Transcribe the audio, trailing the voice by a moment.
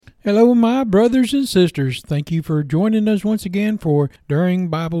Hello, my brothers and sisters. Thank you for joining us once again for During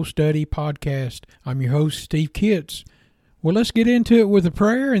Bible Study Podcast. I'm your host, Steve Kitts. Well, let's get into it with a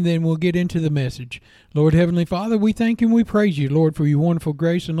prayer, and then we'll get into the message. Lord, Heavenly Father, we thank you and we praise you, Lord, for your wonderful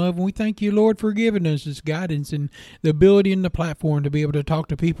grace and love. And we thank you, Lord, for giving us this guidance and the ability and the platform to be able to talk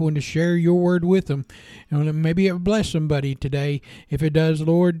to people and to share your word with them. And maybe it will bless somebody today. If it does,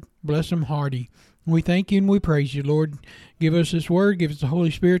 Lord, bless them hearty. We thank you and we praise you, Lord. Give us this word. Give us the Holy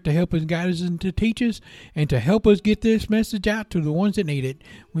Spirit to help us, guide us, and to teach us, and to help us get this message out to the ones that need it.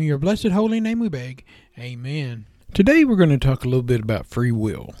 In your blessed holy name we beg. Amen. Today we're going to talk a little bit about free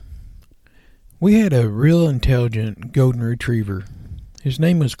will. We had a real intelligent golden retriever. His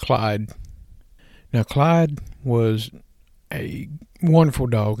name was Clyde. Now, Clyde was a wonderful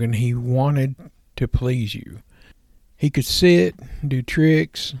dog, and he wanted to please you. He could sit, do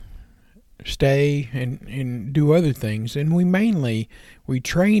tricks, stay, and do other things. And we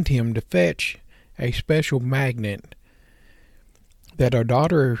trained him to fetch a special magnet that our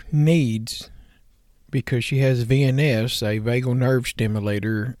daughter needs because she has VNS, a vagal nerve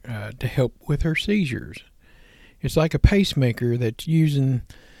stimulator, to help with her seizures. It's like a pacemaker that's using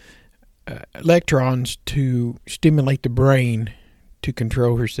electrons to stimulate the brain to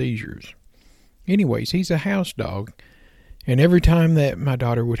control her seizures. Anyways, he's a house dog. And every time that my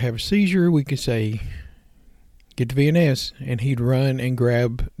daughter would have a seizure, we could say, get the VNS, and he'd run and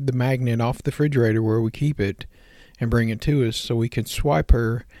grab the magnet off the refrigerator where we keep it and bring it to us so we could swipe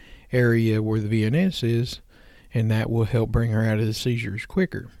her area where the VNS is, and that will help bring her out of the seizures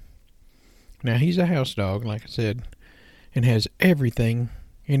quicker. Now, he's a house dog, like I said, and has everything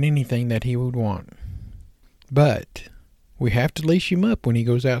and anything that he would want. But we have to leash him up when he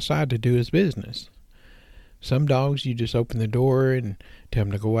goes outside to do his business. Some dogs, you just open the door and tell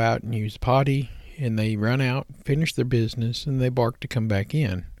them to go out and use the potty, and they run out, finish their business, and they bark to come back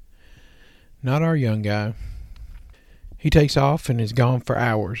in. Not our young guy. He takes off and is gone for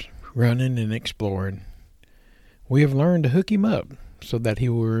hours, running and exploring. We have learned to hook him up so that he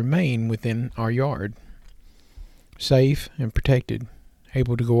will remain within our yard, safe and protected,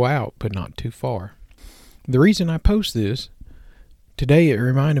 able to go out but not too far. The reason I post this, today it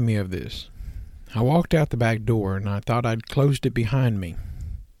reminded me of this. I walked out the back door and I thought I'd closed it behind me.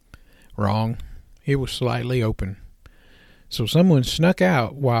 Wrong. It was slightly open. So someone snuck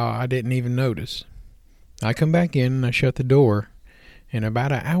out while I didn't even notice. I come back in and I shut the door, and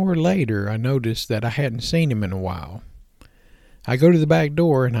about an hour later I noticed that I hadn't seen him in a while. I go to the back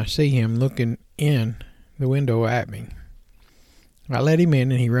door and I see him looking in the window at me. I let him in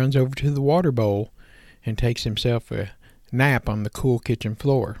and he runs over to the water bowl and takes himself a nap on the cool kitchen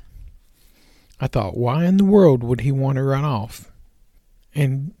floor. I thought, why in the world would he want to run off?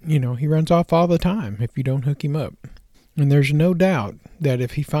 And, he runs off all the time if you don't hook him up. And there's no doubt that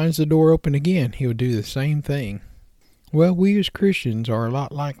if he finds the door open again, he'll do the same thing. Well, we as Christians are a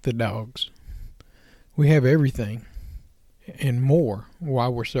lot like the dogs. We have everything and more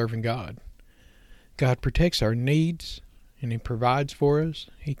while we're serving God. God protects our needs and He provides for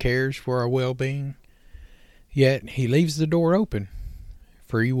us. He cares for our well-being. Yet He leaves the door open.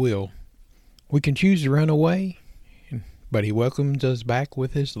 Free will. We can choose to run away, but He welcomes us back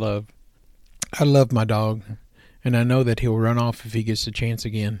with His love. I love my dog, and I know that he'll run off if he gets the chance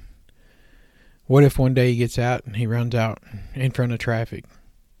again. What if one day he gets out and he runs out in front of traffic,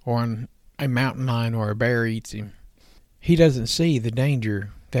 or on a mountain lion or a bear eats him? He doesn't see the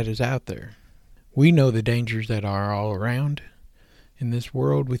danger that is out there. We know the dangers that are all around. In this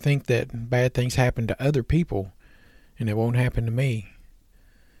world, we think that bad things happen to other people, and it won't happen to me.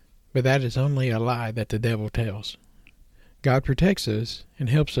 But that is only a lie that the devil tells. God protects us and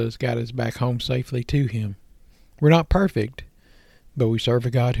helps us guide us back home safely to Him. We're not perfect, but we serve a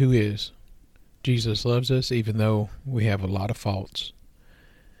God who is. Jesus loves us even though we have a lot of faults.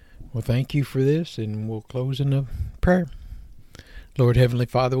 Well, thank you for this, and we'll close in a prayer. Lord, Heavenly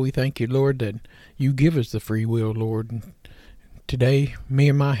Father, we thank you, Lord, that you give us the free will, Lord. Today, me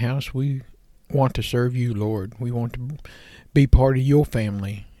and my house, we want to serve you, Lord. We want to be part of your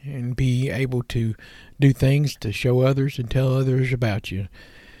family and be able to do things to show others and tell others about you.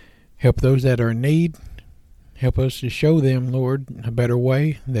 Help those that are in need. Help us to show them, Lord, a better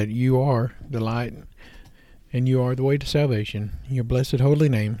way, that you are the light and you are the way to salvation. In your blessed holy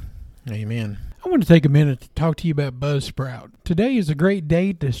name, amen. I want to take a minute to talk to you about Buzzsprout. Today is a great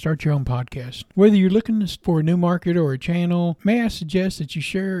day to start your own podcast. Whether you're looking for a new market or a channel, may I suggest that you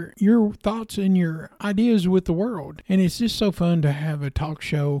share your thoughts and your ideas with the world. And it's just so fun to have a talk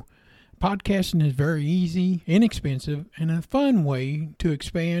show Podcasting is very easy, inexpensive, and a fun way to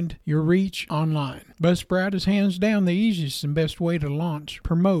expand your reach online. Buzzsprout is hands down the easiest and best way to launch,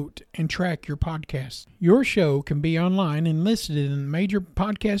 promote, and track your podcast. Your show can be online and listed in major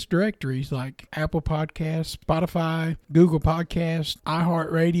podcast directories like Apple Podcasts, Spotify, Google Podcasts,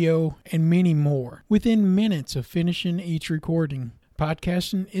 iHeartRadio, and many more within minutes of finishing each recording.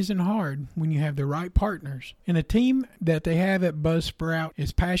 Podcasting isn't hard when you have the right partners, and a team that they have at Buzzsprout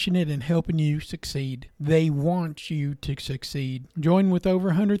is passionate in helping you succeed. They want you to succeed. Join with over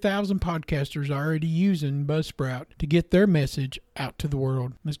 100,000 podcasters already using Buzzsprout to get their message out to the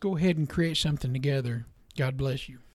world. Let's go ahead and create something together. God bless you.